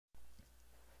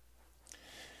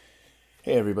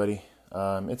Hey everybody,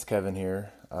 it's Kevin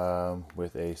here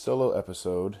with a solo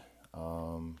episode.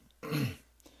 Um,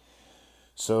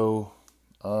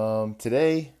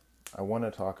 Today I want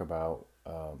to talk about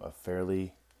a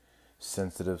fairly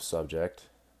sensitive subject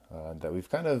that we've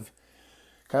kind of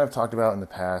talked about in the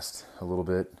past a little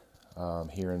bit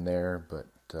here and there, but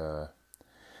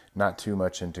not too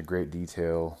much into great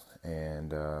detail. And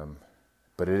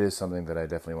but it is something that I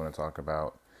definitely want to talk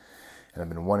about, and I've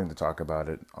been wanting to talk about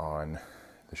it on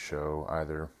the show,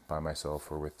 either by myself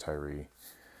or with Tyree.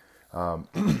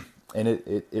 And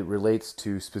it relates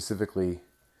to specifically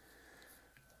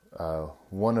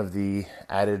one of the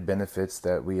added benefits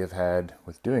that we have had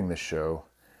with doing this show,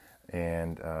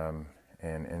 and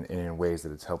in ways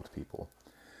that it's helped people.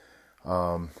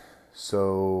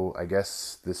 So I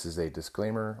guess this is a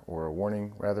disclaimer, or a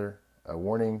warning, rather, a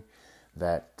warning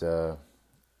that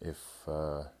if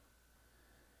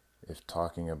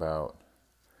talking about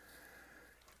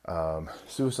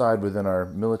suicide within our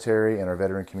military and our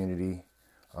veteran community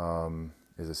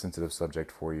is a sensitive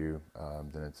subject for you,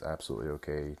 then it's absolutely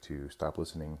okay to stop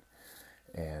listening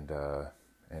and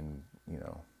and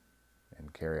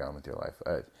carry on with your life.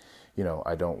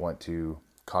 I don't want to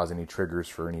cause any triggers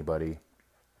for anybody.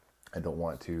 I don't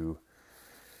want to,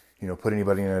 put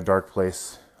anybody in a dark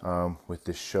place with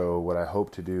this show. What I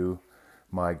hope to do,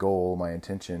 my goal, my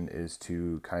intention, is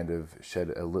to kind of shed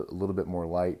a little bit more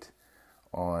light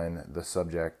on the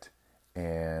subject,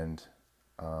 and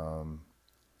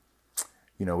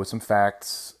with some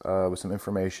facts, with some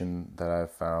information that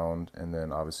I've found, and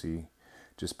then obviously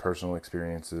just personal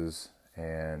experiences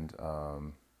and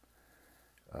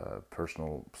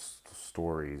personal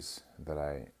stories that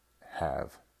I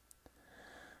have.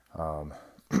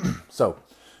 So,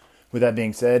 with that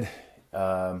being said,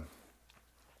 here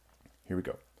we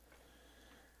go.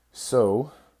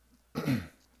 So,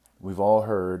 we've all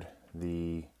heard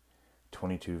the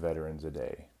 22 veterans a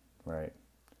day, right?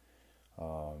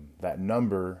 That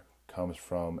number comes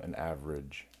from an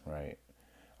average, right?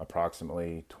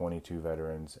 Approximately 22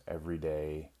 veterans every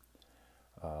day,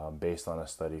 based on a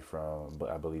study from,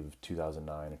 I believe,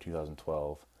 2009 or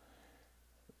 2012.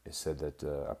 It said that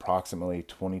approximately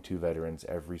 22 veterans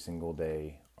every single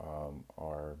day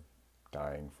are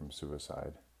dying from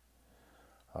suicide.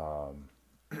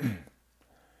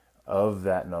 Of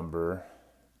that number,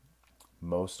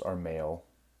 most are male.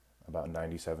 About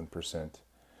 97%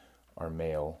 are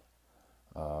male.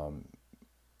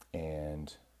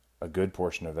 And a good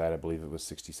portion of that, I believe it was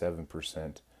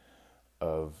 67%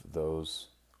 of those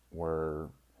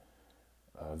were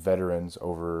veterans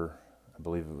over, I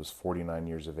believe it was 49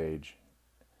 years of age.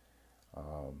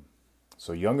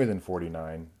 So younger than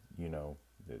 49,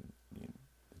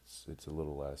 it's a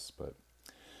little less, but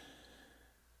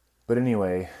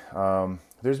anyway,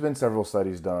 there's been several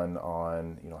studies done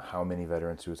on, how many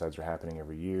veteran suicides are happening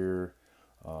every year.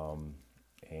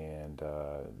 And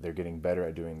they're getting better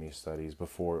at doing these studies.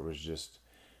 Before, it was just,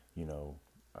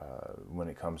 when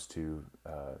it comes to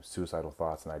suicidal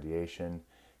thoughts and ideation,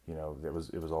 it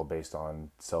was all based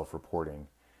on self-reporting.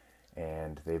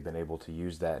 And they've been able to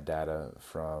use that data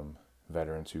from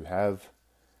veterans who have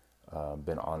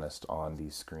been honest on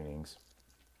these screenings,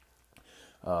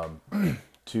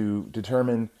 to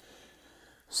determine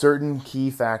certain key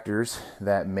factors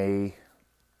that may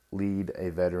lead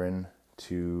a veteran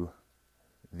to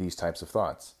these types of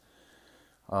thoughts.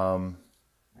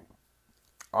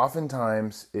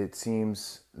 Oftentimes it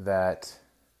seems that,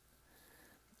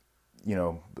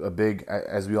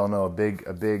 as we all know, a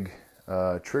big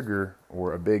trigger,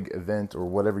 or a big event, or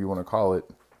whatever you want to call it,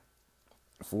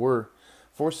 for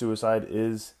suicide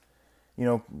is,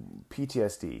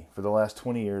 PTSD. For the last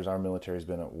 20 years, our military has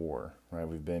been at war, right?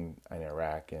 We've been in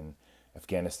Iraq and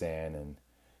Afghanistan and,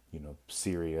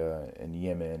 Syria and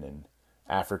Yemen and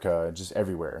Africa, just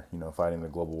everywhere, fighting the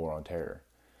global war on terror.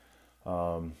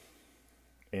 And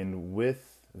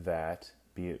with that,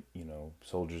 be it,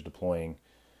 soldiers deploying,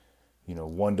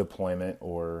 one deployment,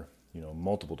 or,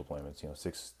 multiple deployments,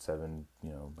 6, 7,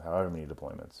 however many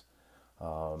deployments.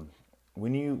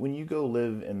 When you go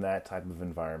live in that type of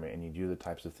environment, and you do the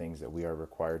types of things that we are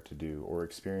required to do, or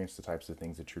experience the types of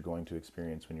things that you're going to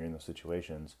experience when you're in those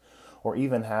situations, or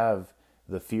even have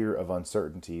the fear of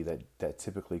uncertainty that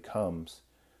typically comes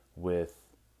with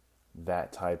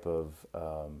that type of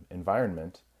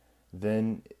environment,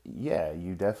 then yeah,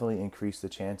 you definitely increase the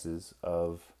chances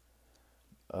of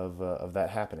that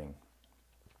happening.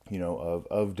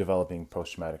 Of developing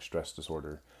post-traumatic stress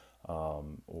disorder,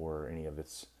 or any of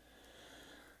its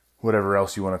whatever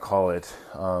else you want to call it.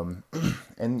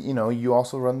 And you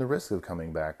also run the risk of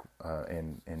coming back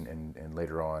and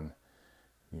later on,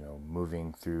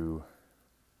 moving through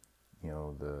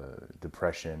the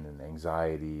depression and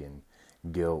anxiety and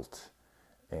guilt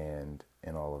and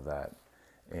all of that.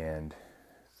 And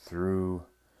through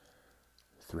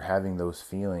having those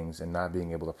feelings and not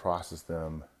being able to process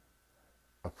them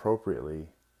appropriately,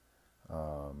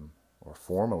 or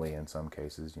formally in some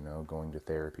cases, going to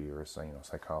therapy or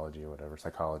psychology or whatever,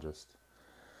 psychologist,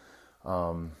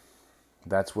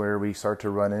 that's where we start to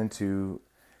run into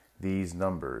these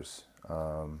numbers.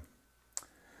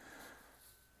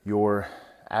 Your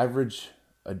average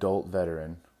adult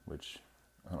veteran, which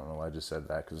I don't know why I just said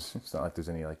that, because it's not like there's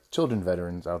any children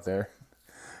veterans out there,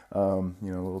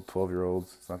 little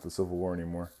 12-year-olds. It's not the Civil War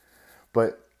anymore.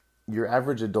 But your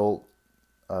average adult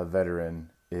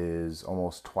veteran is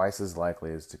almost twice as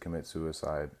likely as to commit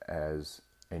suicide as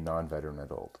a non-veteran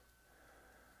adult.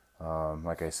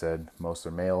 Like I said, most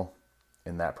are male,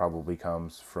 and that probably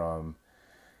comes from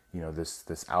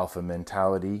this alpha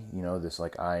mentality, this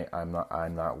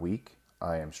I'm not weak,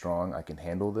 I am strong, I can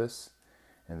handle this.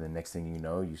 And the next thing you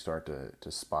know, you start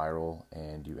to spiral,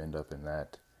 and you end up in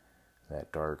that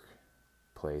dark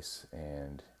place,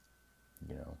 and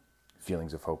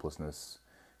feelings of hopelessness,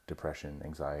 depression,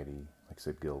 anxiety, like I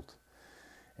said, guilt.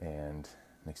 And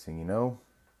next thing you know,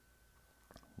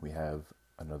 we have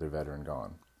another veteran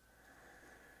gone.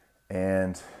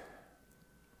 And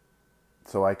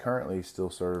so I currently still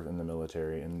serve in the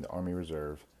military, in the Army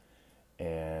Reserve,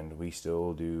 and we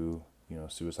still do,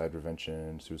 suicide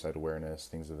prevention, suicide awareness,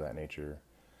 things of that nature.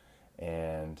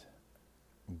 And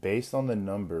based on the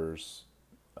numbers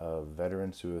of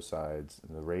veteran suicides,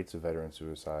 the rates of veteran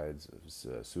suicides,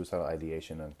 suicidal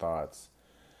ideation and thoughts,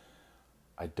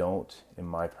 in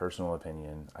my personal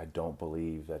opinion, I don't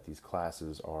believe that these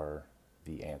classes are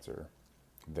the answer.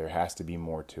 There has to be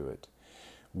more to it.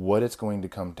 What it's going to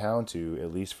come down to,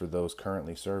 at least for those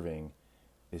currently serving,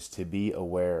 is to be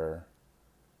aware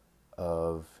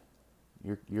of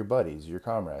your buddies, your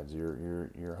comrades,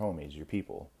 your homies, your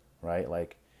people, right?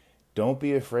 Don't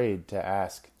be afraid to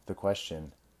ask the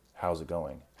question, how's it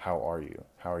going? How are you?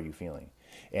 How are you feeling?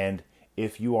 And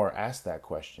if you are asked that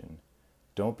question,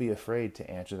 don't be afraid to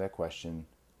answer that question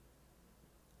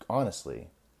honestly.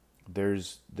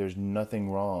 There's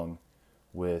nothing wrong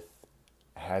with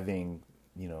having,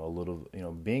 a little,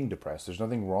 being depressed. There's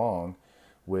nothing wrong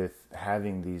with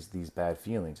having these bad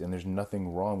feelings, and there's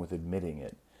nothing wrong with admitting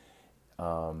it.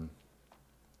 I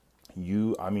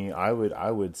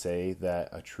would say that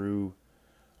a true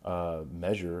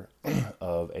measure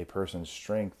of a person's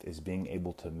strength is being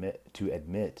able to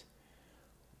admit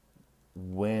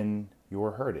when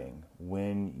you're hurting,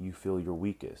 when you feel your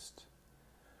weakest.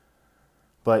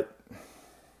 But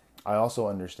I also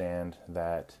understand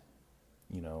that,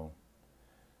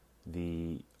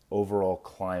 the overall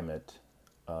climate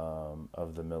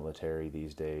of the military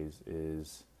these days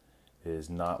is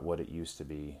not what it used to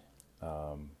be.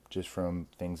 Just from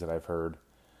things that I've heard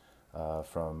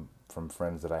from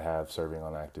friends that I have serving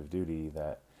on active duty,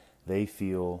 that they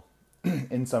feel,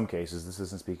 in some cases, this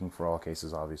isn't speaking for all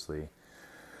cases, obviously,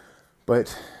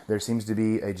 but there seems to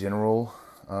be a general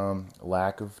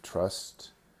lack of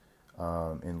trust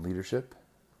in leadership,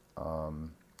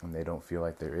 and they don't feel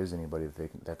like there is anybody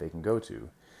that they can go to,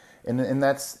 and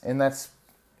that's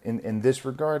in this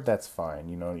regard, that's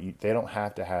fine. They don't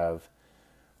have to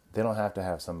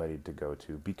have somebody to go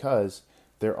to, because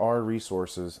there are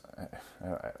resources.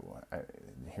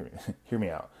 Hear me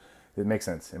out. It makes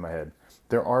sense in my head.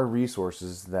 There are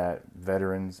resources that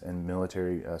veterans and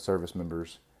military service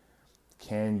members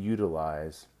can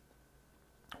utilize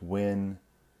when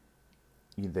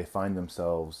they find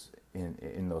themselves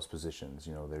in those positions.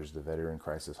 There's the Veteran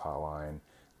Crisis Hotline.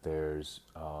 There's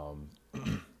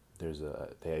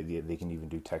they can even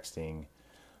do texting,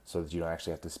 so that you don't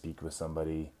actually have to speak with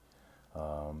somebody.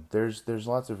 There's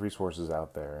lots of resources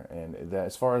out there, and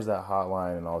as far as that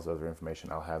hotline and all this other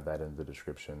information, I'll have that in the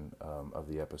description of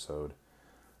the episode,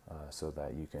 so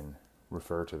that you can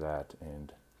refer to that.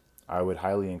 And I would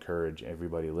highly encourage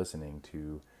everybody listening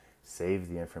to save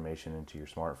the information into your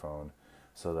smartphone,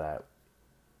 so that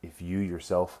if you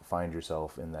yourself find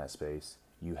yourself in that space,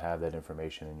 you have that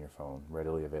information in your phone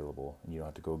readily available, and you don't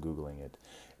have to go Googling it.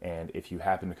 And if you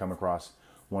happen to come across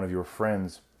one of your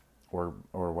friends or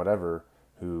whatever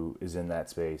who is in that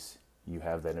space, you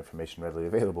have that information readily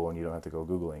available, and you don't have to go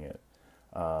Googling it.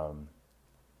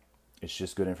 It's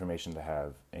just good information to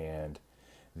have. And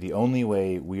the only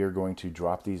way we are going to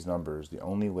drop these numbers, the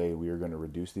only way we are going to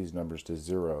reduce these numbers to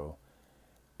zero,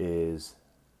 is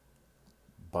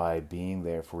by being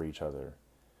there for each other,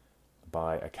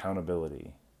 by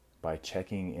accountability, by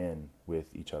checking in with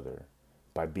each other,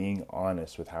 by being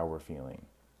honest with how we're feeling.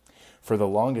 For the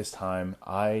longest time,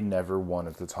 I never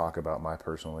wanted to talk about my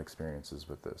personal experiences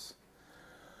with this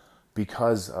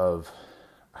because of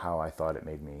how I thought it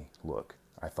made me look.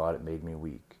 I thought it made me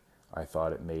weak. I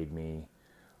thought it made me,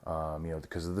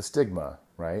 because of the stigma,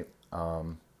 right?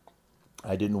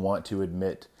 I didn't want to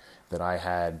admit that I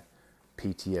had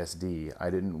PTSD. I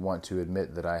didn't want to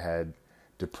admit that I had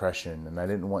depression, and I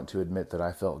didn't want to admit that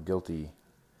I felt guilty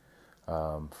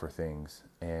for things.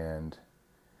 And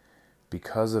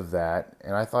because of that,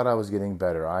 and I thought I was getting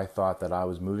better. I thought that I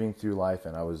was moving through life,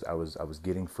 and I was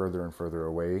getting further and further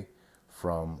away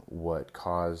from what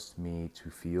caused me to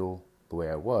feel the way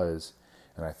I was,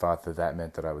 and I thought that that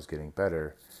meant that I was getting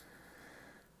better.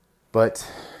 But,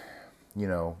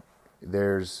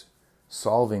 there's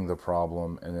solving the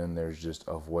problem, and then there's just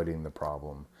avoiding the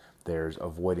problem. There's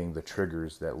avoiding the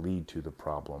triggers that lead to the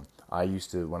problem.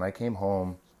 When I came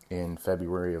home in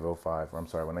February of '05,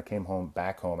 when I came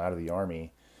back home out of the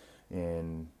Army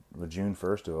in June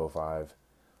 1st of '05,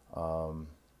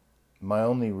 my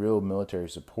only real military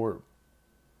support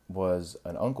was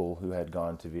an uncle who had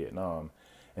gone to Vietnam.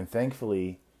 And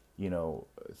thankfully,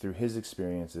 through his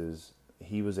experiences,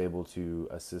 he was able to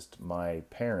assist my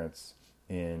parents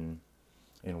in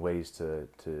ways to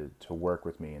work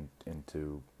with me and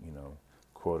to,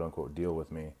 quote unquote, deal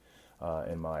with me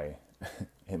in my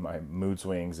in my mood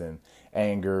swings and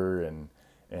anger and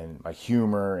my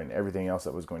humor and everything else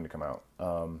that was going to come out.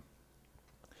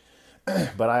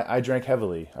 But I drank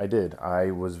heavily. I did.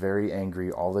 I was very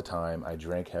angry all the time. I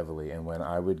drank heavily. And when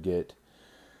I would get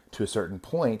to a certain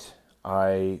point,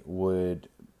 I would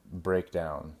break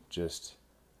down, just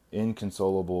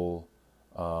inconsolable,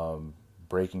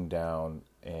 breaking down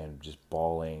and just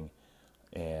bawling.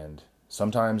 And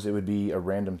sometimes it would be a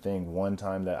random thing. One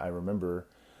time that I remember,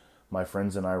 my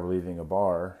friends and I were leaving a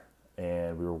bar,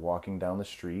 and we were walking down the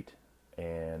street,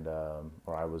 and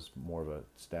or I was more of a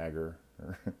stagger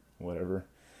or whatever.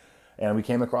 And we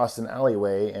came across an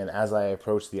alleyway, and as I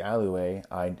approached the alleyway,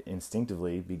 I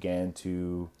instinctively began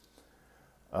to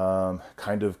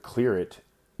kind of clear it,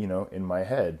 in my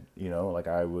head. Like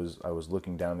I was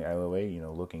looking down the alleyway,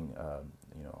 looking,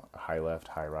 high left,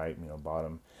 high right,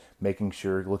 bottom, making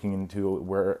sure, looking into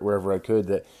wherever I could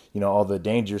that, all the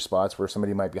danger spots where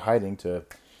somebody might be hiding to,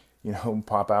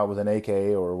 pop out with an AK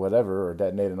or whatever, or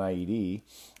detonate an IED.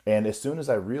 And as soon as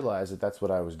I realized that that's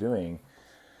what I was doing,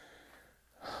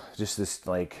 just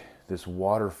this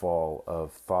waterfall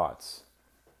of thoughts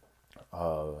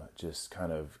just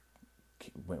kind of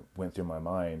went through my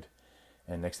mind.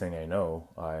 And next thing I know,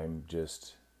 I'm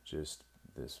just this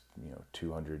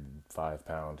 205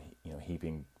 pound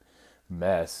heaping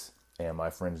mess, and my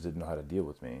friends didn't know how to deal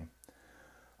with me.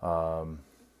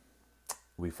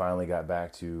 We finally got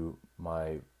back to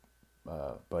my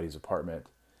buddy's apartment,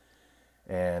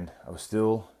 and I was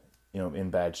still in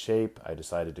bad shape. I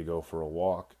decided to go for a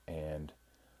walk, and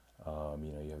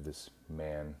you have this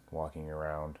man walking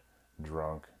around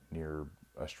drunk near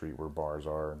a street where bars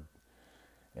are,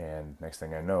 and next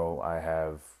thing I know, I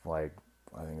have I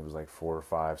think it was 4 or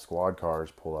 5 squad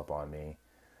cars pull up on me.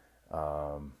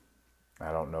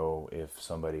 I don't know if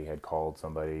somebody had called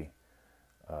somebody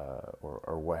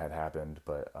or what had happened,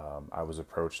 but I was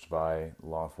approached by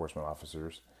law enforcement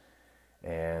officers,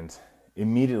 and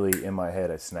immediately in my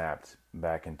head I snapped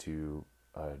back into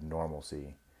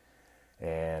normalcy,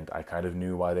 and I kind of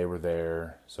knew why they were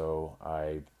there. So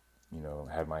I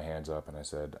had my hands up and I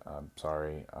said, "I'm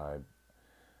sorry." I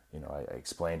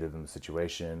explained to them the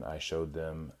situation. I showed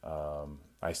them,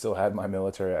 I still had my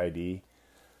military ID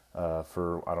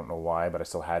for, I don't know why, but I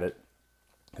still had it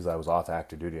because I was off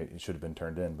active duty. It should have been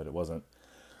turned in, but it wasn't.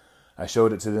 I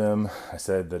showed it to them. I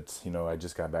said that, I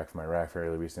just got back from Iraq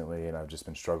fairly recently, and I've just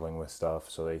been struggling with stuff.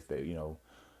 So they so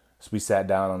we sat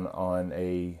down on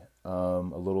a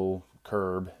little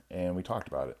curb and we talked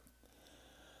about it.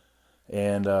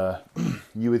 And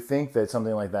you would think that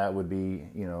something like that would be,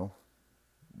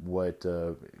 what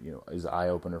is an eye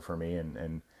opener for me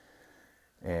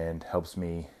and helps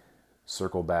me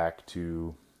circle back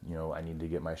to I need to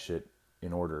get my shit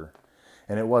in order,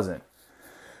 and it wasn't.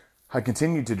 I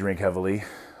continued to drink heavily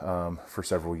for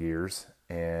several years,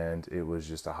 and it was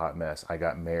just a hot mess. I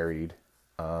got married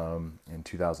in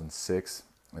 2006,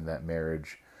 and that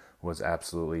marriage was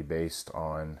absolutely based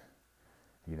on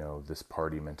this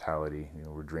party mentality.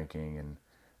 We're drinking and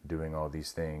doing all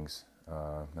these things.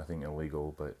 Nothing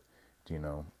illegal, but,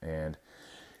 and,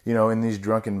 in these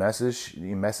drunken messes,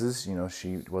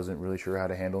 she wasn't really sure how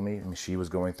to handle me. I mean, she was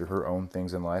going through her own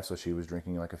things in life, so she was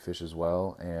drinking like a fish as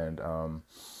well. And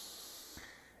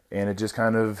it just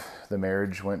kind of, the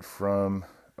marriage went from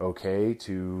okay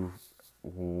to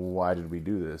why did we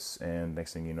do this? And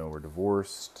next thing you know, we're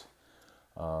divorced.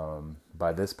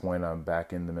 By this point, I'm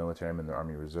back in the military. I'm in the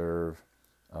Army Reserve,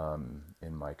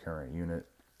 in my current unit.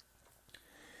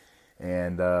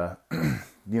 And, I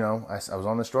was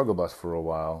on the struggle bus for a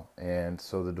while. And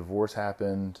so the divorce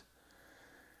happened.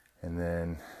 And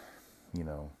then,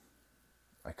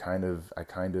 I kind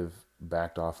of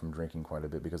backed off from drinking quite a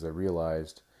bit because I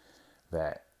realized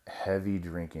that heavy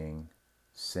drinking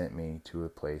sent me to a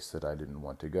place that I didn't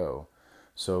want to go.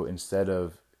 So instead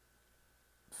of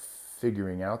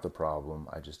figuring out the problem,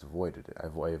 I just avoided it. I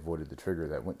avoided the trigger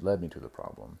that led me to the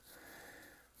problem.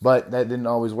 But that didn't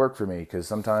always work for me because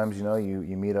sometimes, you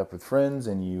meet up with friends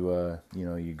and you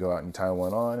go out and you tie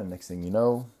one on, and next thing you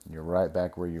know, you're right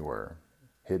back where you were,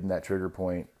 hitting that trigger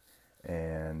point,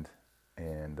 and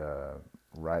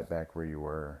right back where you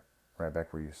were, right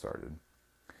back where you started.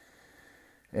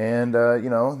 And,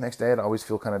 next day I'd always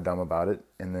feel kind of dumb about it.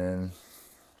 And then,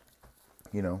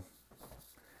 and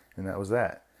that was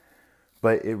that.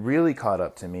 But it really caught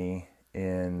up to me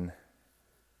in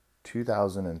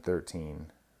 2013.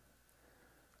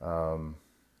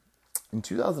 In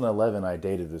 2011, I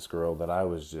dated this girl that I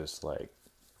was just like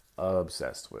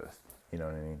obsessed with. You know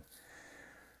what I mean?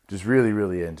 Just really,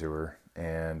 really into her.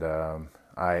 And,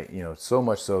 so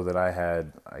much so that I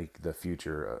had the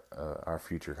future, our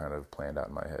future kind of planned out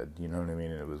in my head. You know what I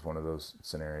mean? It was one of those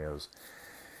scenarios.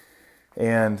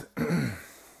 And,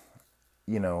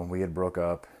 we had broke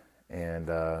up, and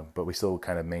but we still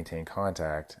kind of maintained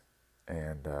contact,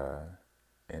 and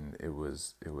it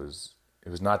was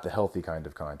not the healthy kind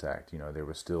of contact. There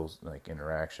was still like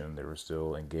interaction, there was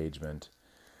still engagement,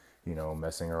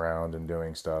 messing around and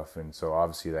doing stuff, and so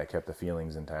obviously that kept the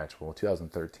feelings intact. Well,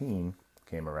 2013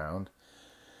 came around,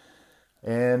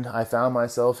 and I found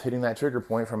myself hitting that trigger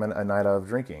point from a night of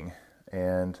drinking,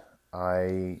 and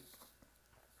I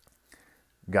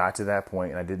got to that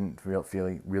point, and I didn't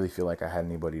really feel like I had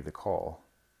anybody to call,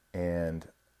 and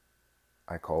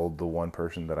I called the one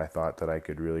person that I thought that I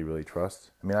could really, really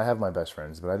trust. I mean, I have my best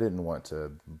friends, but I didn't want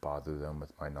to bother them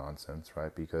with my nonsense,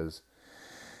 right? Because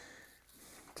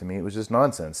to me, it was just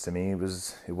nonsense. To me,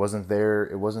 it wasn't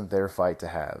their fight to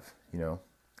have,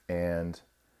 and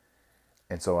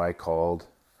so I called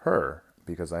her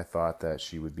because I thought that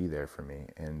she would be there for me.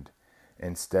 And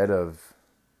instead of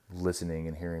listening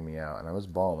and hearing me out, and I was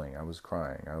bawling, I was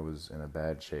crying, I was in a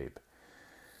bad shape,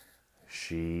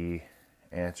 she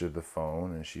answered the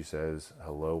phone and she says,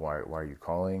 "Hello, why are you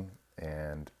calling?"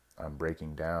 And I'm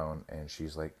breaking down, and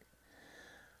she's like,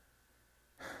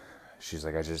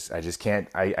 I just can't,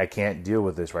 I can't deal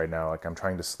with this right now. Like, I'm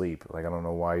trying to sleep. Like, I don't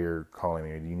know why you're calling me.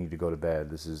 You need to go to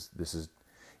bed. This is,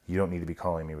 you don't need to be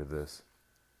calling me with this.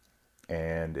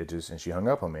 And she hung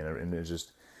up on me, and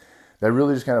that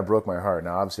really just kind of broke my heart.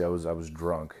 Now, obviously I was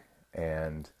drunk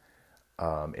and,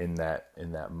 in that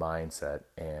mindset.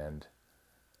 And,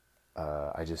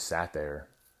 I just sat there,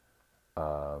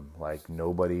 like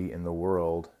nobody in the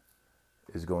world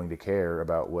is going to care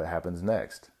about what happens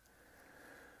next.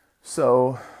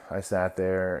 So I sat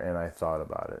there and I thought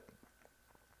about it.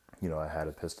 I had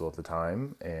a pistol at the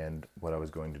time, and what I was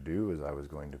going to do is I was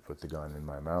going to put the gun in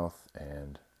my mouth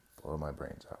and blow my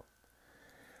brains out.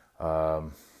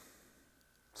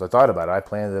 So I thought about it. I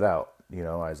planned it out. I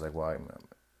was like, well,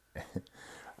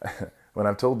 when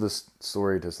I've told this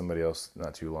story to somebody else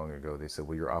not too long ago, they said,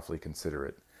 well, you're awfully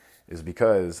considerate. Is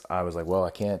because I was like, well,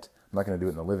 I'm not going to do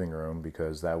it in the living room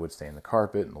because that would stain the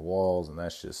carpet and the walls, and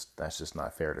that's just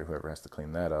not fair to whoever has to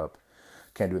clean that up.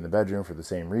 Can't do it in the bedroom for the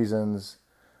same reasons.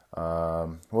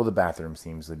 Well, the bathroom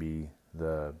seems to be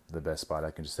the best spot.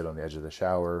 I can just sit on the edge of the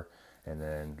shower, and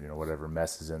then whatever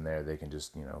mess is in there, they can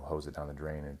just hose it down the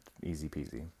drain, and easy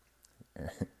peasy.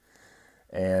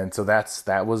 And so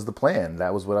that was the plan.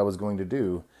 That was what I was going to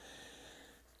do.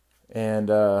 And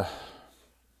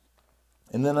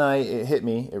then it hit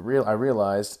me. I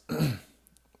realized,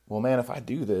 well, man, if I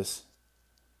do this,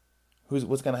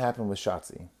 what's going to happen with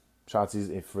Shotzi?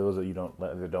 Shotzi, for those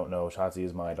that don't know, Shotzi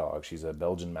is my dog. She's a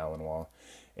Belgian Malinois,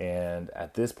 and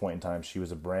at this point in time, she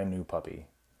was a brand new puppy,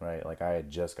 right? Like, I had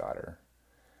just got her.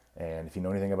 And if you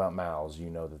know anything about Mals, you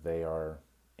know that they are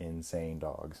insane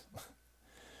dogs.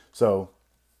 So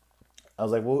I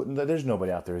was like, well, there's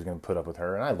nobody out there who's going to put up with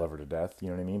her, and I love her to death, you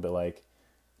know what I mean? But like,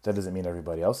 that doesn't mean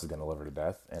everybody else is going to love her to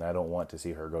death, and I don't want to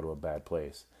see her go to a bad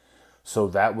place. So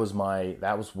that was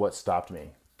what stopped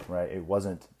me, right? It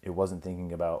wasn't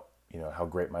thinking about, how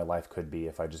great my life could be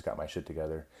if I just got my shit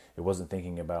together. It wasn't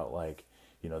thinking about like,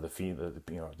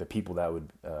 the people that would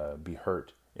be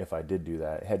hurt if I did do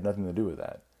that. It had nothing to do with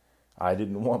that. I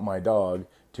didn't want my dog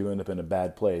to end up in a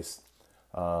bad place.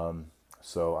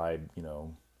 So I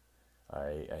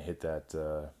I hit that,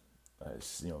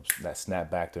 that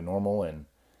snap back to normal, and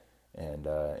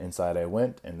inside I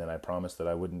went, and then I promised that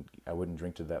I wouldn't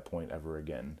drink to that point ever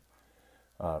again.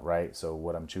 Right. So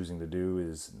what I'm choosing to do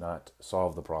is not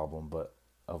solve the problem, but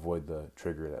avoid the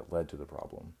trigger that led to the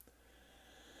problem.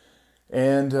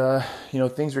 And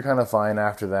things were kind of fine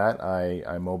after that.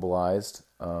 I mobilized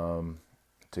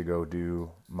to go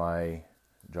do my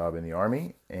job in the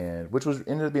army, and which was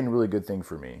ended up being a really good thing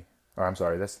for me. Or I'm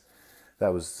sorry,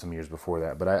 that was some years before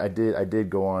that. But I did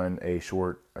go on a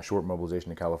short mobilization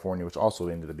to California, which also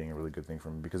ended up being a really good thing for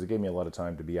me because it gave me a lot of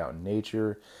time to be out in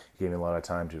nature. It gave me a lot of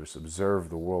time to just observe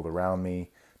the world around me,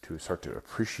 to start to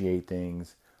appreciate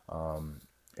things,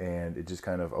 and it just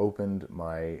kind of opened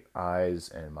my eyes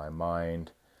and my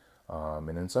mind,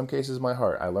 and in some cases my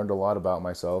heart. I learned a lot about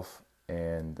myself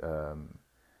and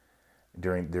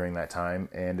during that time,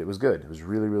 and it was good. It was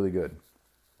really, really good.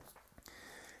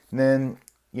 And then,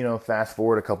 fast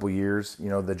forward a couple years,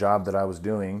 the job that I was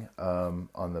doing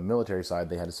on the military side,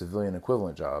 they had a civilian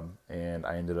equivalent job, and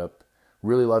I ended up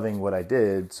really loving what I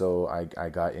did, so I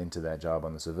got into that job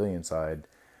on the civilian side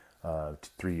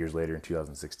 3 years later in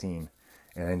 2016,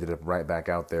 and I ended up right back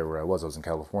out there where I was. I was in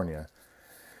California,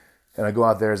 and I go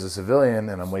out there as a civilian,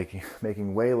 and I'm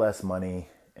making way less money,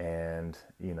 and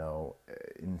you know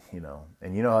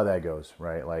how that goes,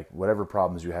 right? Like whatever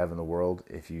problems you have in the world,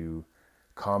 if you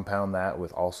compound that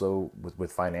with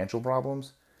financial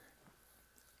problems,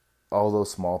 all those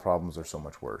small problems are so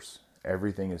much worse.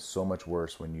 Everything is so much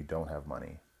worse when you don't have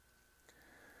money.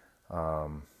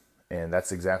 And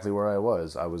that's exactly where I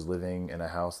was. I was living in a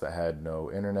house that had no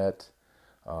internet.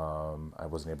 I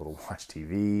wasn't able to watch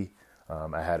TV.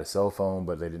 I had a cell phone,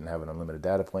 but they didn't have an unlimited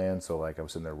data plan. So like I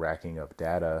was sitting there racking up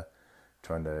data,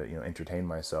 trying to, entertain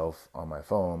myself on my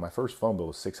phone. My first phone bill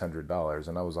was $600,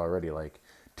 and I was already like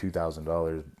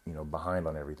 $2,000, behind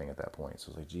on everything at that point. So I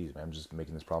was like, geez, man, I'm just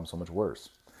making this problem so much worse.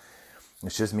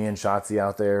 It's just me and Shotzi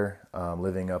out there,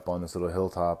 living up on this little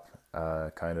hilltop,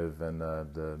 kind of in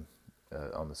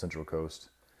on the Central Coast.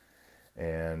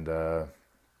 And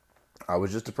I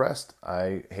was just depressed.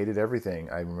 I hated everything.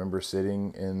 I remember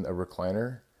sitting in a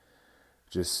recliner,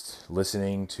 just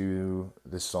listening to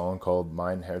this song called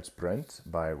Mein Herz brennt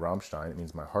by Rammstein. It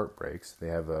means my heart breaks. They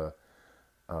have a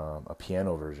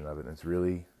piano version of it. And it's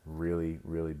really, really,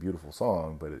 really beautiful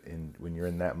song. But when you're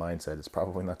in that mindset, it's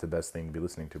probably not the best thing to be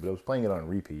listening to. But I was playing it on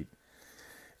repeat,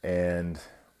 and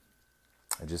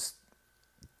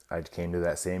I came to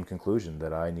that same conclusion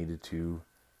that I needed to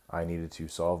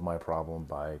solve my problem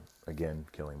by, again,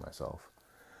 killing myself.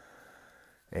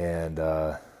 And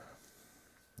I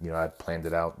planned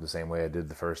it out the same way I did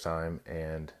the first time,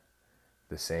 and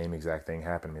the same exact thing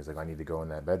happened to me. It's like, I need to go in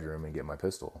that bedroom and get my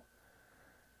pistol.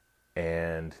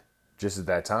 And just at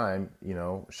that time,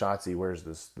 Shotzi wears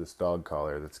this dog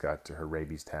collar that's got her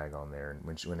rabies tag on there,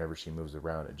 and whenever she moves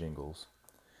around, it jingles.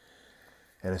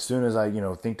 And as soon as I,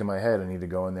 think to my head, I need to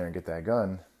go in there and get that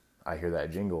gun, I hear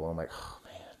that jingle, and I'm like, oh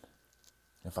man,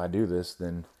 if I do this,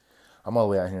 then I'm all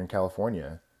the way out here in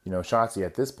California. Shotzi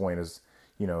at this point is,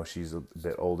 she's a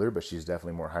bit older, but she's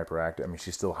definitely more hyperactive. I mean,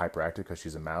 she's still hyperactive because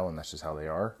she's a Mal, and that's just how they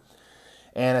are.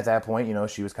 And at that point,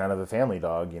 she was kind of a family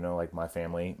dog, like my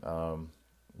family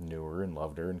knew her and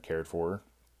loved her and cared for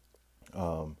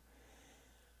her.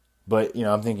 But,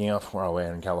 I'm thinking, oh, we're all the way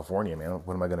in California, man.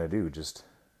 What am I going to do? Just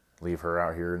leave her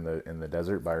out here in the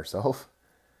desert by herself?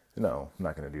 No, I'm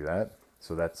not going to do that.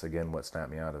 So that's, again, what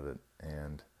snapped me out of it.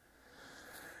 And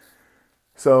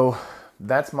so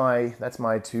that's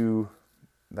the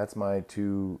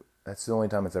only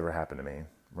time it's ever happened to me,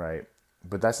 right?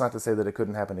 But that's not to say that it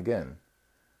couldn't happen again.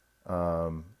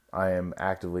 I am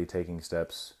actively taking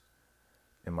steps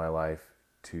in my life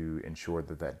to ensure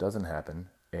that doesn't happen.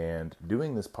 And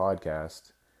doing this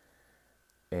podcast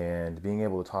and being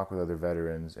able to talk with other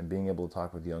veterans and being able to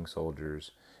talk with young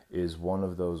soldiers is one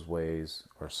of those ways,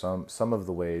 or some of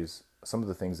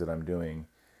the things that I'm doing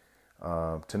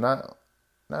to not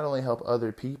only help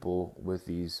other people with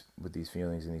these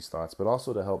feelings and these thoughts, but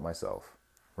also to help myself,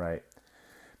 right?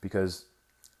 Because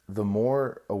the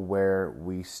more aware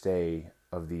we stay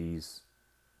of these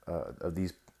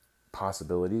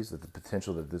possibilities, that the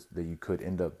potential that you could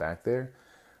end up back there,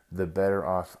 the better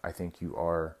off I think you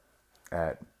are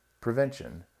at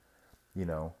prevention.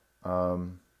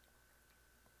 And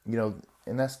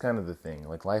that's kind of the thing.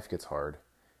 Like, life gets hard.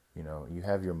 You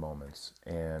have your moments,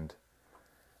 and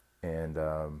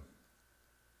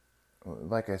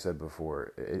like I said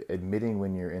before, admitting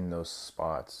when you're in those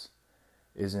spots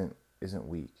isn't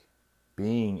weak.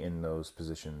 Being in those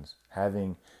positions,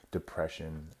 having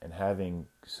depression and having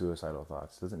suicidal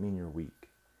thoughts, doesn't mean you're weak.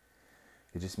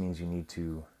 It just means you need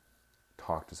to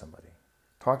talk to somebody.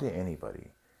 Talk to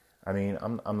anybody. I mean,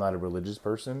 I'm not a religious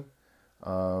person,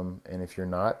 and if you're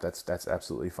not, that's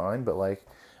absolutely fine. But like,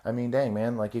 I mean, dang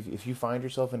man, like if you find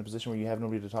yourself in a position where you have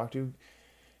nobody to talk to,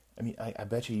 I mean, I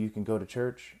bet you can go to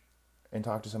church and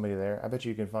talk to somebody there. I bet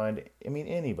you can find, I mean,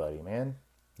 anybody, man.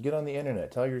 Get on the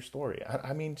internet, tell your story.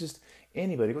 I mean, just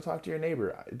anybody. Go talk to your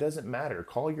neighbor. It doesn't matter.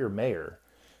 Call your mayor.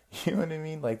 You know what I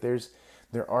mean? Like there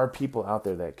are people out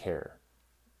there that care.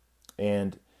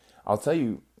 And I'll tell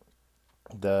you,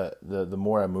 the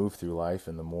more I move through life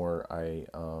and the more I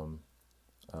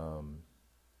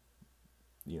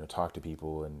talk to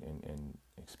people and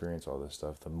experience all this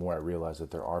stuff, the more I realize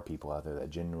that there are people out there that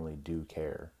genuinely do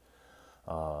care.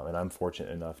 And I'm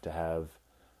fortunate enough to have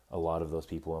a lot of those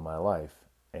people in my life.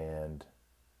 And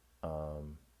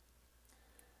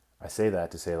I say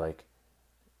that to say, like,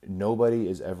 nobody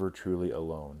is ever truly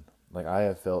alone. Like, I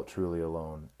have felt truly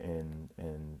alone in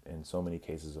so many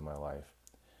cases of my life.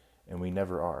 And we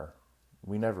never are.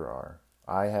 We never are.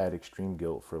 I had extreme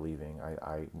guilt for leaving.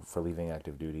 For leaving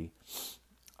active duty.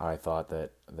 I thought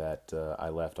that I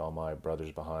left all my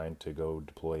brothers behind to go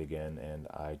deploy again, and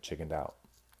I chickened out.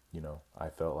 I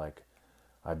felt like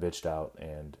I bitched out,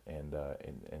 and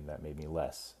that made me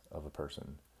less of a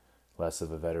person, less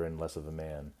of a veteran, less of a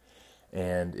man.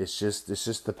 And it's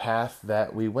just the path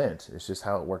that we went. It's just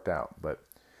how it worked out. But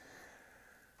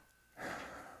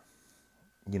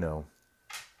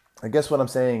I guess what I'm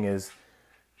saying is,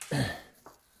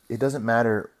 it doesn't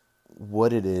matter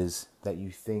what it is that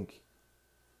you think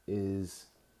is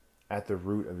at the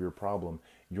root of your problem.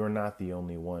 You're not the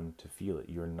only one to feel it.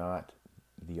 You're not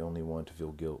the only one to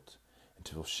feel guilt and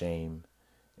to feel shame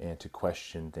and to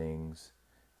question things,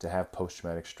 to have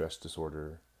post-traumatic stress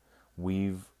disorder.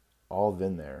 We've all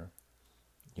been there,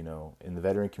 in the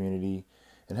veteran community.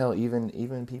 And hell,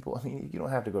 even people, I mean, you don't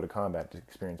have to go to combat to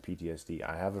experience PTSD.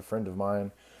 I have a friend of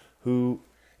mine who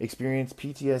experienced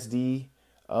PTSD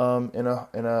in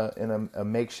a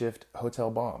makeshift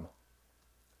hotel bomb,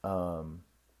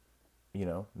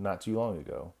 not too long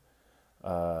ago.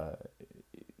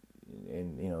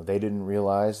 And they didn't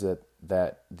realize that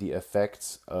the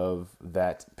effects of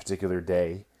that particular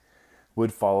day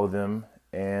would follow them,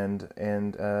 and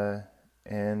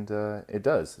it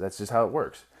does. That's just how it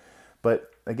works.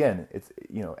 But again, it's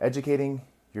educating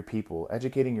your people,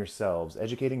 educating yourselves,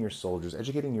 educating your soldiers,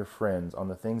 educating your friends on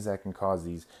the things that can cause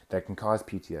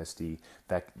PTSD,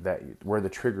 that where the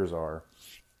triggers are.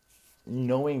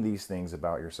 Knowing these things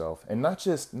about yourself, and not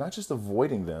just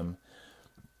avoiding them,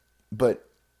 but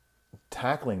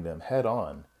tackling them head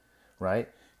on, right?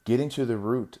 Getting to the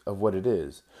root of what it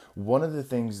is. One of the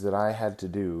things that I had to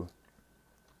do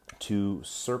to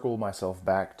circle myself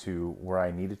back to where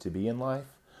I needed to be in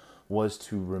life was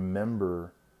to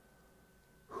remember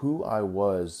who I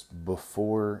was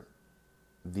before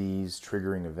these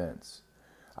triggering events.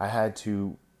 I had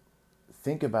to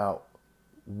think about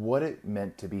what it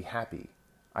meant to be happy.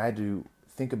 I had to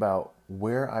think about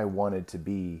where I wanted to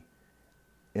be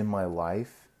in my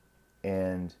life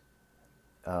and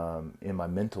in my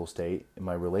mental state, in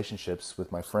my relationships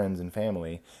with my friends and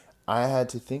family. I had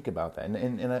to think about that,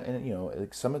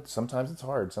 and sometimes it's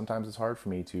hard. Sometimes it's hard for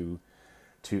me to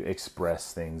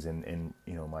express things in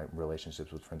my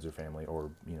relationships with friends or family,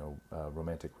 or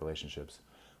romantic relationships,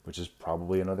 which is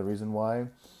probably another reason why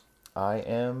I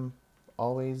am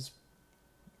always,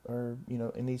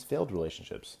 in these failed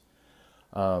relationships.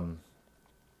 I've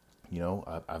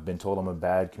been told I'm a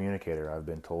bad communicator. I've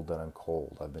been told that I'm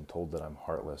cold. I've been told that I'm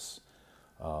heartless.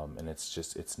 And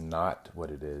it's not what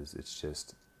it is. It's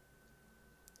just,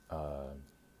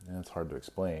 it's hard to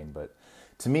explain. But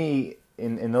to me,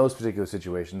 in those particular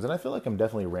situations, and I feel like I'm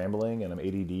definitely rambling and I'm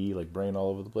ADD, like brain all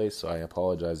over the place. So I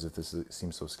apologize if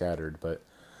seems so scattered. But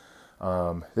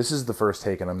this is the first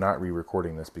take, and I'm not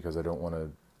re-recording this because I don't want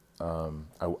to.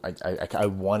 I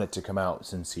want it to come out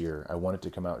sincere. I want it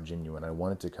to come out genuine. I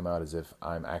want it to come out as if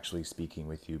I'm actually speaking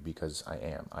with you, because I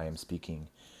am. I am speaking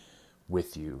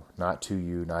with you, not to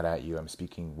you, not at you. I'm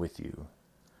speaking with you.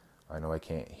 I know I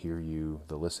can't hear you,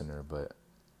 the listener, but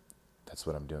that's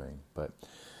what I'm doing. But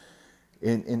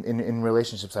in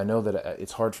relationships, I know that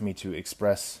it's hard for me to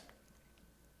express,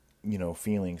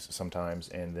 feelings sometimes,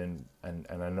 and I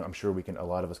know, I'm sure a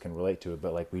lot of us can relate to it,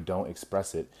 but like we don't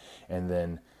express it, and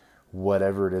then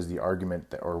whatever it is, the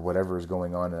argument or whatever is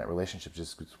going on in that relationship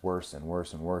just gets worse and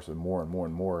worse and worse, and more and more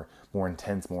and more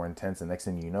intense, and next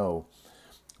thing you know,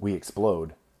 we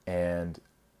explode, and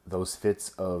those fits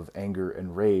of anger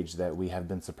and rage that we have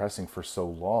been suppressing for so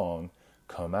long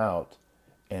come out,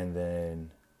 and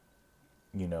then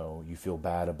you feel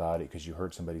bad about it because you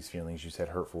hurt somebody's feelings, you said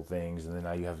hurtful things, and then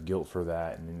now you have guilt for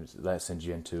that, and then that sends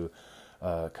you into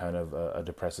kind of a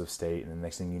depressive state, and the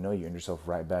next thing you know, you end yourself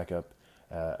right back up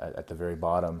at the very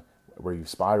bottom where you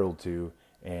spiraled to,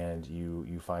 and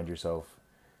you find yourself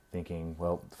thinking,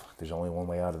 well, there's only one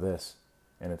way out of this,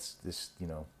 and it's this,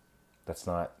 that's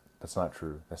not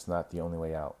true. That's not the only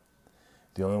way out.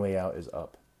 The only way out is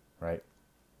up, right?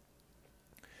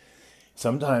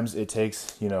 Sometimes it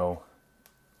takes,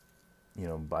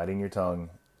 biting your tongue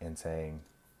and saying,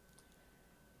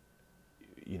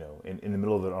 in the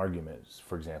middle of an argument,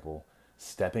 for example,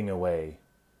 stepping away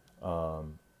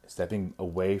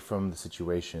from the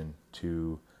situation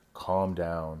to calm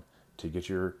down, to get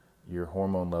your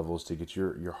hormone levels, to get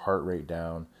your heart rate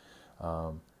down,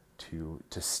 to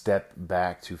step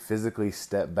back, to physically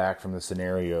step back from the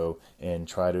scenario and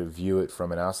try to view it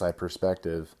from an outside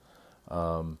perspective,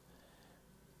 and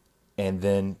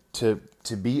then to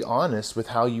be honest with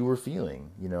how you were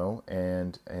feeling,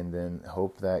 and then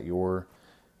hope that your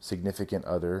significant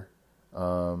other,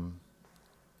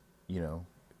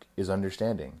 is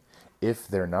understanding. If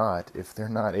they're not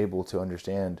able to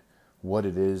understand what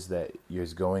it is that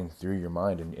is going through your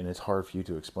mind, and it's hard for you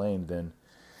to explain, then,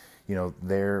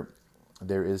 there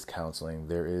is counseling,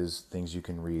 there is things you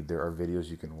can read, there are videos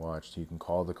you can watch, you can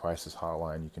call the crisis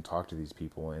hotline, you can talk to these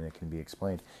people, and it can be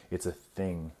explained. It's a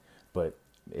thing, but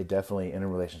it definitely, in a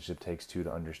relationship, takes two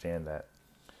to understand that.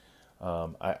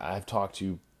 I've talked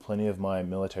to plenty of my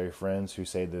military friends who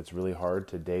say that it's really hard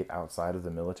to date outside of the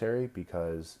military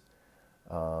because,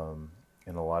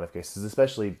 in a lot of cases,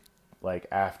 especially like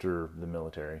after the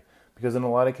military, because in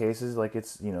a lot of cases, like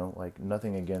it's, like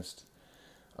nothing against,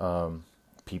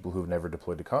 people who've never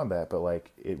deployed to combat, but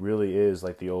like it really is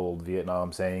like the old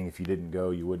Vietnam saying, if you didn't go,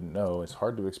 you wouldn't know. It's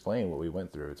hard to explain what we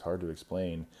went through. It's hard to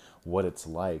explain what it's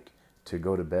like to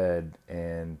go to bed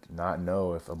and not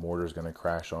know if a mortar is going to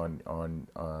crash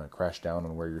crash down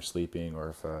on where you're sleeping, or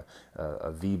if a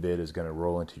V-bit is going to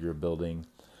roll into your building.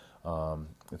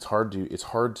 It's hard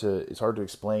to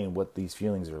explain what these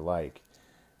feelings are like.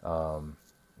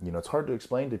 It's hard to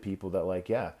explain to people that, like,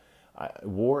 yeah,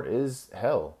 war is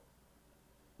hell,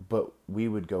 but we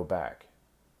would go back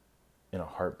in a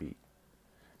heartbeat,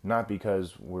 not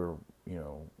because we're,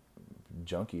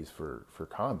 junkies for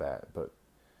combat, but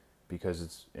because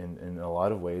it's in a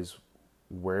lot of ways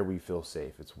where we feel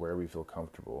safe. It's where we feel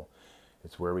comfortable.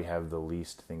 It's where we have the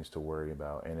least things to worry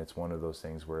about. And it's one of those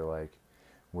things where, like,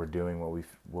 we're doing what we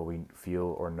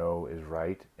feel or know is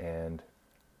right, and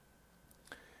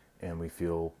we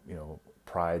feel,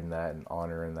 pride in that and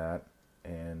honor in that.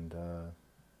 And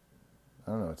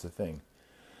I don't know, it's a thing.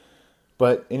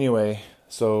 But anyway,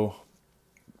 so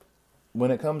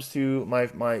when it comes to my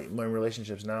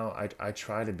relationships now, I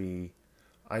try to be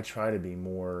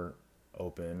more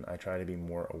open. I try to be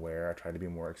more aware. I try to be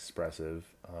more expressive.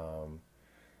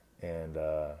 And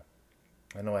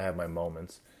I know I have my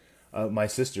moments. My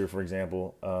sister, for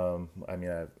example, I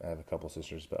have a couple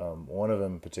sisters, but one of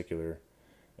them in particular,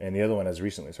 and the other one has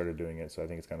recently started doing it, so I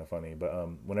think it's kind of funny. But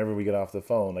whenever we get off the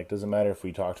phone, like, doesn't matter if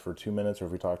we talked for 2 minutes or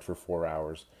if we talked for 4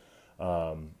 hours,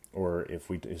 or if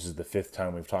this is the 5th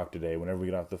time we've talked today. Whenever we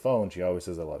get off the phone, she always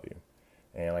says, "I love you."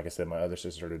 And like I said, my other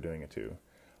sister started doing it too.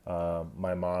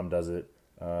 My mom does it.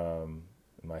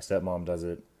 My stepmom does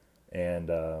it, and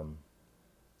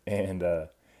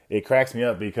it cracks me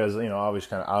up because, I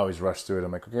always rush through it.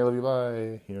 I'm like, okay, love you,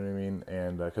 bye. You know what I mean?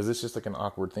 And because it's just like an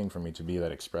awkward thing for me to be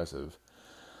that expressive.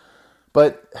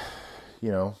 But,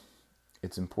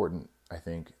 it's important, I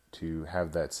think, to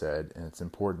have that said, and it's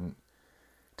important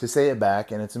to say it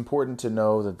back, and it's important to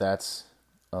know that that's,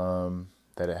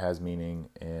 that it has meaning.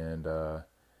 And I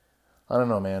don't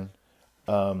know, man.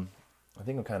 I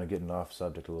think I'm kind of getting off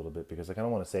subject a little bit because I kind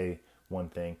of want to say one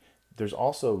thing. There's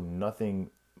also nothing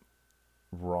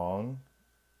wrong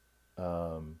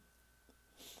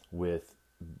with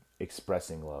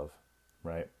expressing love,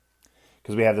 right?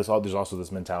 Because we have there's also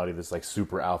this mentality, this like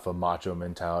super alpha macho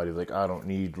mentality, like, I don't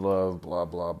need love, blah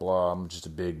blah blah. I'm just a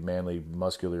big manly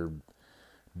muscular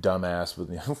dumbass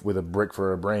with a brick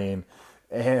for a brain,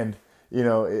 and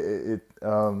it's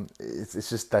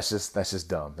just that's just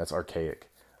dumb. That's archaic.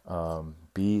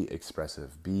 Be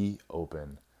expressive, be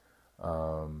open,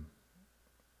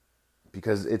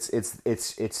 because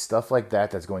it's stuff like that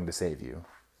that's going to save you.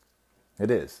 It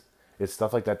is. It's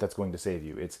stuff like that that's going to save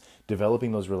you. It's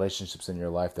developing those relationships in your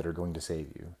life that are going to save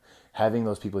you. Having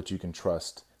those people that you can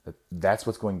trust, that's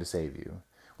what's going to save you.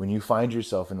 When you find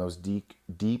yourself in those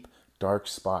deep, dark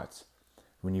spots,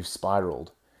 when you've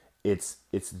spiraled, it's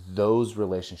those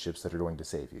relationships that are going to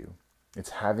save you. It's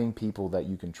having people that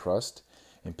you can trust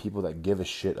and people that give a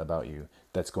shit about you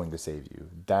that's going to save you.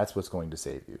 That's what's going to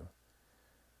save you.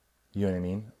 You know what I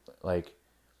mean? Like,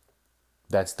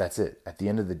 That's it. At the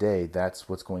end of the day, that's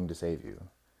what's going to save you.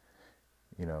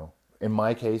 You know, in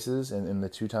my cases, and in the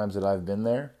two times that I've been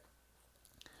there,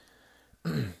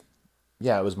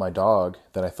 yeah, it was my dog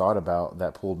that I thought about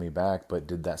that pulled me back, but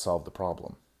did that solve the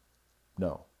problem?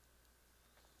 No.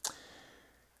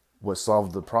 What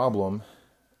solved the problem?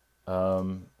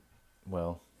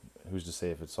 Well, who's to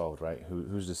say if it's solved, right?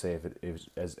 Who's to say if it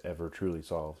is ever truly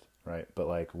solved, right? But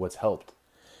like, what's helped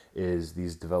is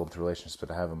these developed relationships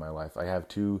that I have in my life. I have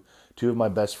two of my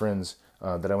best friends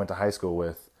that I went to high school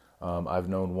with. I've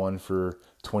known one for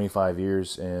 25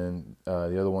 years and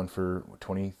the other one for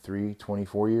 23,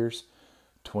 24 years,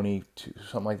 22,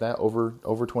 something like that,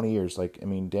 over 20 years. Like, I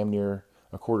mean, damn near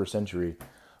a quarter century.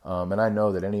 And I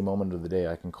know that any moment of the day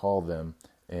I can call them,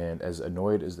 and as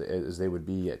annoyed as they would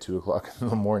be at 2 o'clock in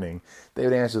the morning, they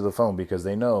would answer the phone because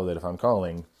they know that if I'm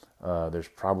calling, there's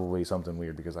probably something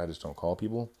weird because I just don't call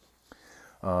people.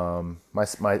 My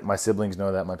siblings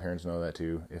know that. My parents know that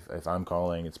too. If I'm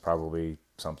calling, it's probably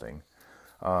something.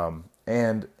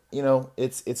 And you know,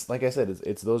 it's like I said,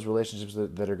 it's those relationships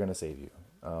that are going to save you.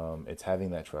 It's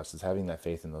having that trust. It's having that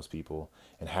faith in those people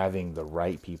and having the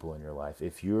right people in your life.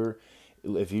 If you're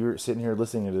sitting here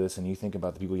listening to this and you think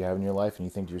about the people you have in your life and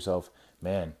you think to yourself,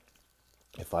 man,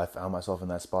 if I found myself in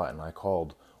that spot and I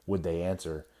called, would they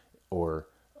answer? Or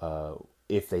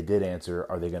if they did answer,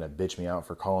 are they going to bitch me out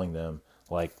for calling them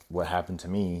like what happened to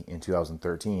me in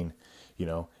 2013? You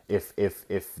know, if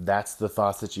that's the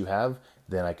thoughts that you have,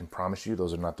 then I can promise you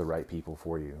those are not the right people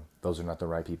for you. Those are not the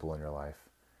right people in your life,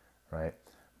 right?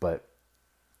 But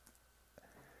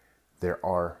there's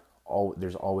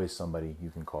always somebody you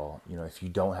can call. You know, if you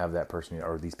don't have that person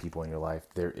or these people in your life,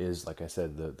 there is, like I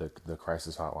said, the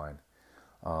crisis hotline.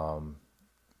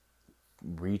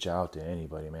 Reach out to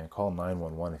anybody, man. Call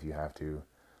 911 if you have to.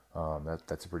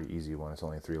 That's a pretty easy one. It's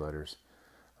only 3 letters.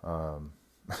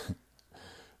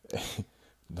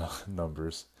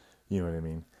 Numbers, you know what I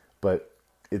mean? But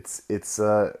it's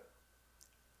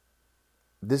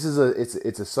this is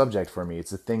it's a subject for me.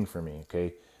 It's a thing for me.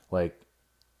 Okay, like,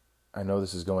 I know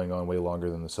this is going on way longer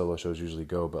than the solo shows usually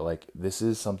go, but like, this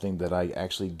is something that I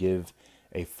actually give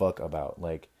a fuck about.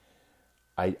 Like,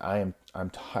 I'm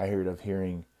tired of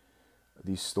hearing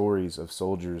these stories of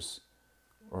soldiers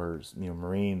or, you know,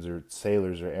 Marines or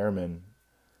sailors or airmen,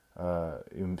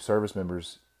 service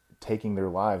members taking their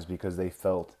lives because they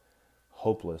felt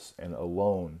hopeless and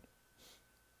alone.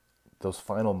 Those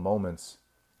final moments,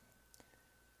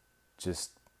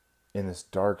 just in this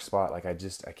dark spot, like, I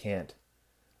can't.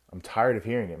 I'm tired of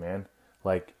hearing it, man.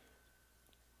 Like,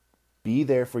 be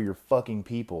there for your fucking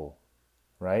people,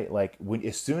 right? Like,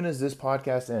 as soon as this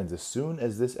podcast ends, as soon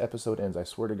as this episode ends, I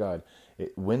swear to God,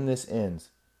 when this ends,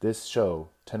 this show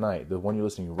tonight, the one you're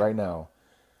listening to right now,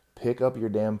 pick up your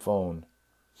damn phone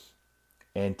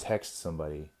and text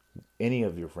somebody, any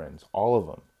of your friends, all of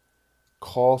them.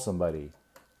 Call somebody,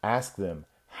 ask them,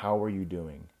 how are you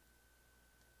doing?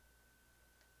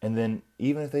 And then,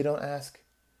 even if they don't ask,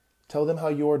 tell them how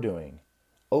you're doing.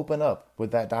 Open up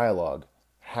with that dialogue.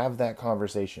 Have that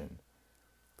conversation.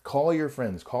 Call your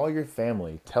friends, call your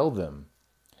family, tell them,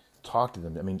 talk to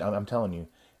them. I mean, I'm telling you,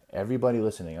 everybody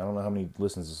listening, I don't know how many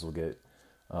listens this will get,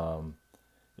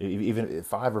 even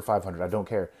 5 or 500, I don't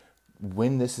care.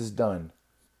 When this is done,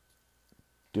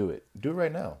 do it. Do it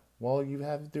right now. While you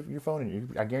have your phone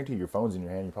in I guarantee your phone's in your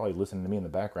hand. You're probably listening to me in the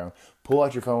background. Pull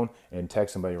out your phone and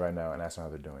text somebody right now and ask them how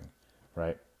they're doing,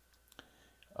 right?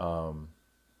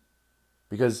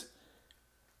 Because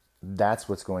that's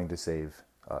what's going to save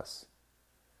us.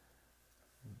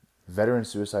 Veteran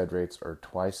suicide rates are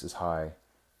twice as high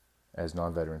as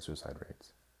non-veteran suicide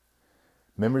rates.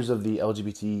 Members of the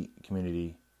LGBT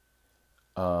community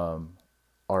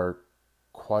are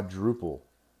quadruple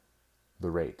the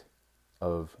rate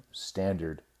of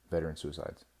standard veteran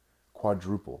suicides.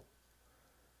 Quadruple.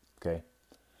 Okay?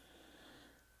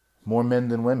 More men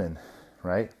than women,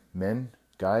 right? Men,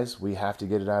 guys, we have to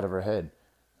get it out of our head.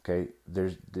 Okay?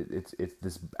 It's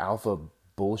this alpha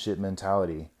bullshit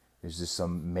mentality. It's just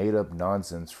some made up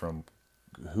nonsense from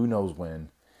who knows when.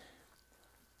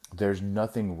 There's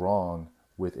nothing wrong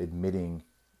with admitting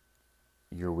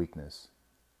your weakness.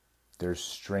 There's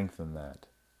strength in that.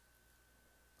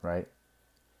 Right?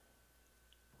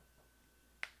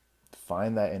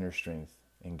 Find that inner strength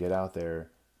and get out there,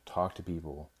 talk to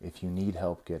people. If you need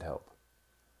help, get help.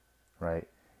 Right?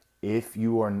 If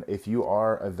you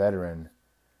are a veteran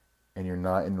and you're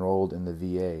not enrolled in the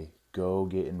VA, go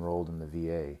get enrolled in the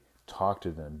VA. Talk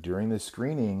to them. During the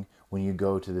screening, when you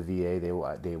go to the VA, they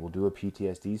will do a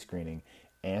PTSD screening.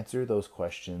 Answer those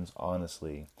questions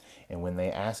honestly. And when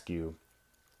they ask you,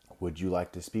 would you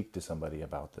like to speak to somebody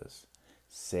about this?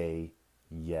 Say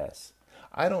Yes.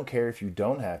 I don't care if you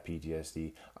don't have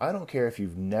PTSD. I don't care if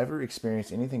you've never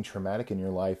experienced anything traumatic in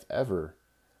your life ever.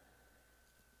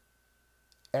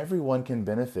 Everyone can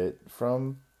benefit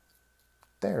from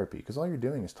therapy because all you're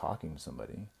doing is talking to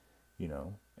somebody,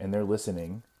 and they're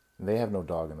listening. They have no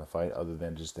dog in the fight other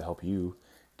than just to help you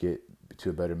get to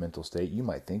a better mental state. You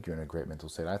might think you're in a great mental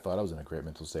state. I thought I was in a great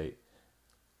mental state,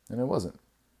 and I wasn't.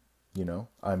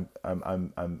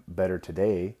 I'm better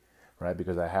today, right?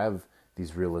 Because I have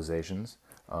these realizations.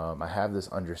 I have this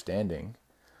understanding.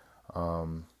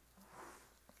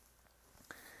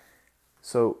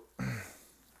 So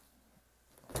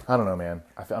I don't know, man.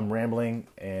 I'm rambling,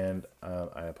 and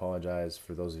I apologize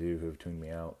for those of you who have tuned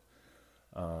me out.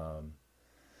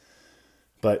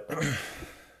 But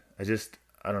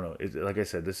I don't know. Like I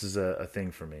said, this is a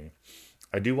thing for me.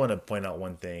 I do want to point out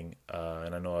one thing,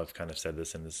 and I know I've kind of said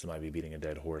this, and this might be beating a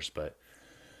dead horse, but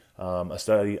a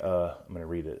study, I'm going to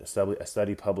read it. A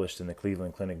study published in the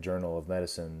Cleveland Clinic Journal of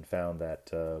Medicine found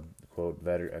that, quote,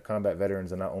 combat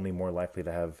veterans are not only more likely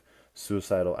to have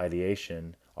suicidal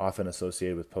ideation, often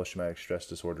associated with post-traumatic stress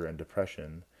disorder and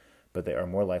depression, but they are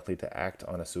more likely to act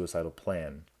on a suicidal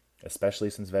plan, especially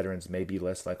since veterans may be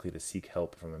less likely to seek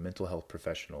help from a mental health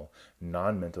professional.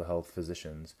 Non-mental health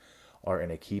physicians are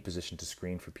in a key position to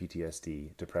screen for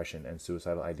PTSD, depression, and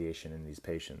suicidal ideation in these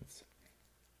patients.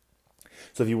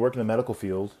 So if you work in the medical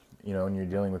field, and you're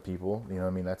dealing with people,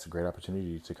 that's a great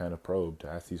opportunity to kind of probe, to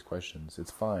ask these questions.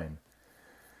 It's fine.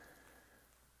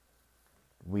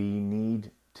 We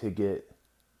need to get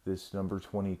this number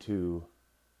 22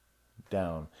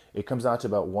 down. It comes out to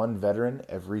about one veteran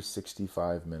every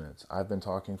 65 minutes. I've been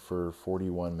talking for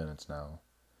 41 minutes now,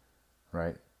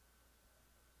 right?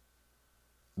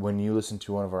 When you listen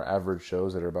to one of our average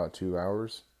shows that are about 2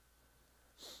 hours,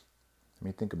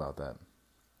 think about that.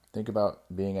 Think about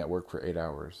being at work for 8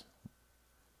 hours.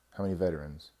 How many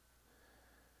veterans?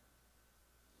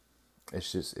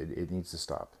 It's just, it needs to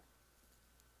stop.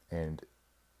 And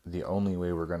the only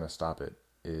way we're going to stop it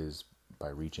is by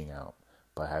reaching out,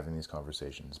 by having these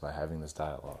conversations, by having this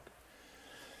dialogue.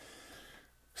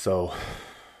 So,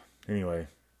 anyway,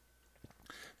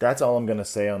 that's all I'm going to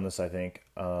say on this, I think.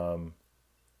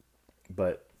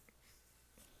 But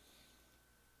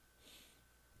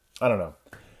I don't know.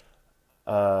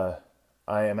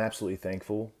 I am absolutely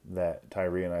thankful that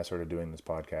Tyree and I started doing this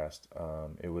podcast.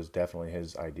 It was definitely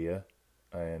his idea,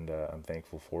 and I'm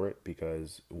thankful for it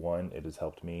because, one, it has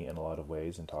helped me in a lot of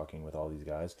ways in talking with all these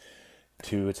guys.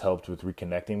 Two, it's helped with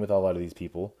reconnecting with a lot of these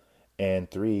people. And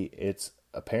three, it's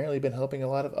apparently been helping a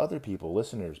lot of other people,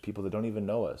 listeners, people that don't even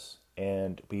know us.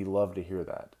 And we love to hear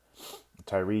that.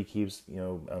 Tyree keeps,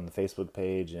 on the Facebook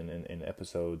page and in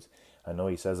episodes, I know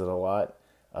he says it a lot,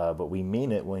 but we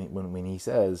mean it when he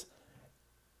says,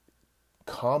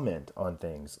 comment on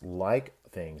things, like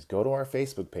things, go to our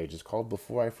Facebook page. It's called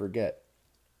Before I Forget,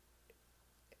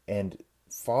 and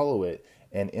follow it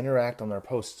and interact on our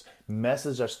posts.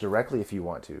 Message us directly if you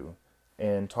want to,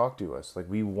 and talk to us. Like,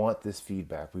 we want this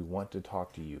feedback. We want to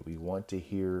talk to you. We want to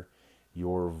hear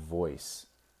your voice.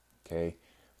 Okay?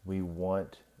 We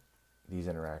want these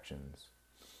interactions.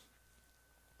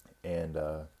 And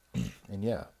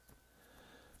yeah.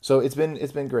 So it's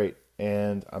been great,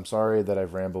 and I'm sorry that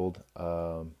I've rambled.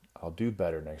 I'll do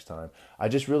better next time. I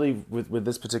just really, with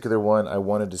this particular one, I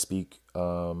wanted to speak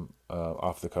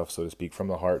off the cuff, so to speak, from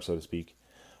the heart, so to speak,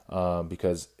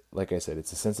 because, like I said,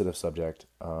 it's a sensitive subject.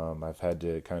 I've had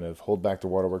to kind of hold back the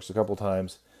waterworks a couple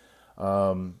times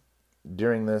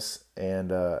during this,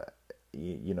 and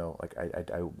like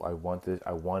I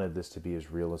wanted this to be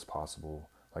as real as possible.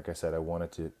 Like I said, I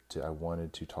wanted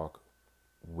to talk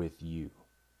with you,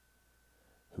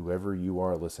 whoever you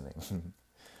are listening.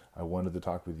 I wanted to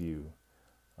talk with you.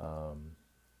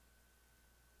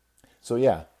 So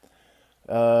yeah,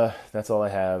 that's all I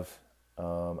have.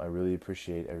 I really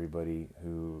appreciate everybody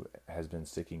who has been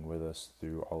sticking with us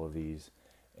through all of these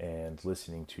and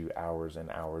listening to hours and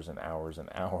hours and hours and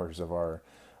hours of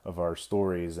our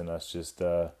stories and us just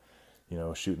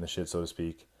shooting the shit, so to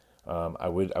speak. I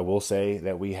will say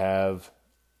that we have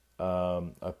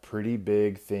a pretty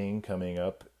big thing coming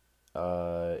up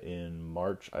in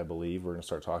March, I believe. We're going to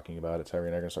start talking about it. Tyree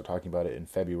and I are going to start talking about it in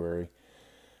February.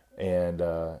 And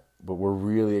but we're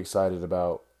really excited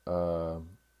about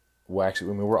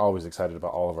we're always excited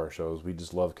about all of our shows. We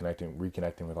just love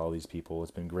reconnecting with all these people.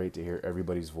 It's been great to hear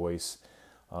everybody's voice.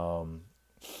 But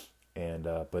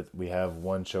we have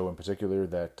one show in particular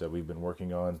that we've been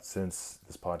working on since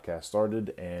this podcast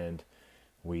started, and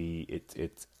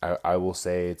I will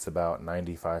say it's about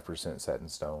 95% set in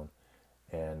stone.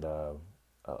 And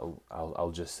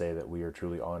I'll just say that we are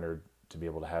truly honored to be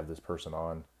able to have this person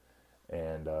on,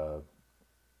 and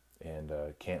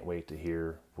can't wait to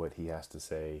hear what he has to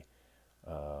say,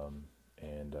 and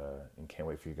can't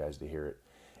wait for you guys to hear it.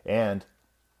 And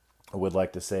I would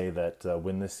like to say that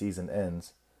when this season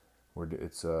ends,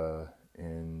 it's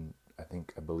in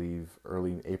I believe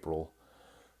early April.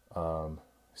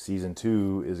 Season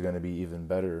 2 is going to be even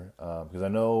better, because I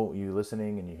know you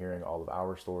listening and you're hearing all of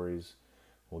our stories.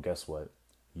 Well, guess what?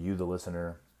 You, the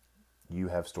listener, you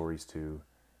have stories too,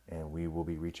 and we will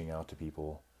be reaching out to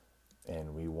people,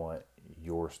 and we want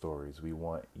your stories. We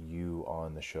want you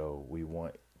on the show. We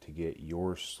want to get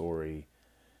your story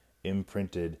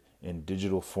imprinted in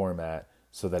digital format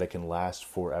so that it can last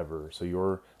forever. So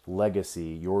your legacy,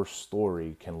 your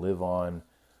story can live on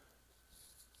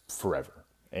forever.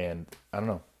 And I don't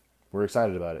know, we're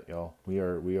excited about it, y'all. We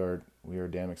are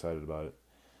damn excited about it.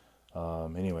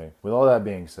 Anyway, with all that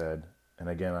being said, and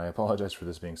again, I apologize for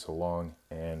this being so long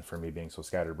and for me being so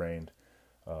scatterbrained.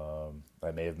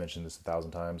 I may have mentioned this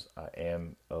 1,000 times. I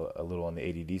am a little on the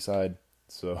ADD side,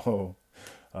 so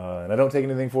and I don't take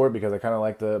anything for it because I kind of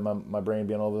like my brain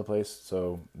being all over the place.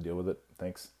 So deal with it.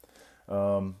 Thanks.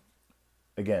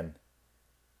 Again,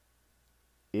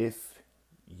 if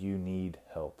you need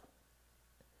help,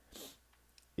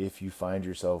 if you find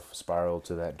yourself spiraled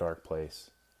to that dark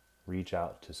place, reach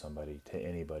out to somebody, to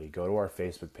anybody. Go to our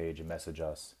Facebook page and message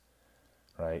us,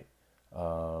 right?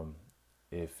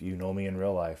 If you know me in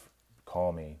real life,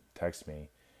 call me, text me.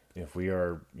 If we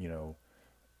are,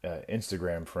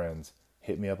 Instagram friends,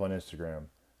 hit me up on Instagram,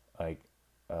 like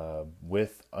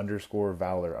with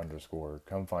 _Valor_.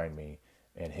 Come find me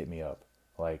and hit me up.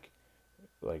 Like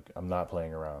I'm not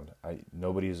playing around.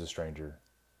 Nobody is a stranger.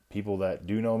 People that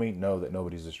do know me know that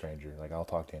nobody's a stranger. Like, I'll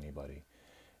talk to anybody,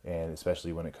 and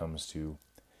especially when it comes to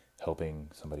helping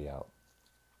somebody out,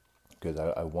 because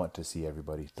I want to see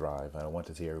everybody thrive, and I want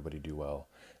to see everybody do well,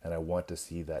 and I want to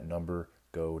see that number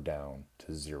go down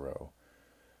to 0.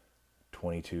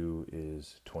 22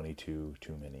 is 22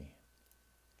 too many.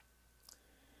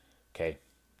 Okay.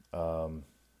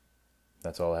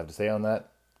 That's all I have to say on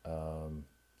that.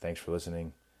 Thanks for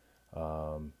listening.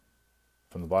 From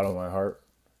the bottom of my heart,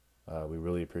 we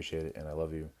really appreciate it, and I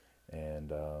love you,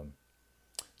 and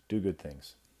do good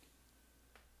things.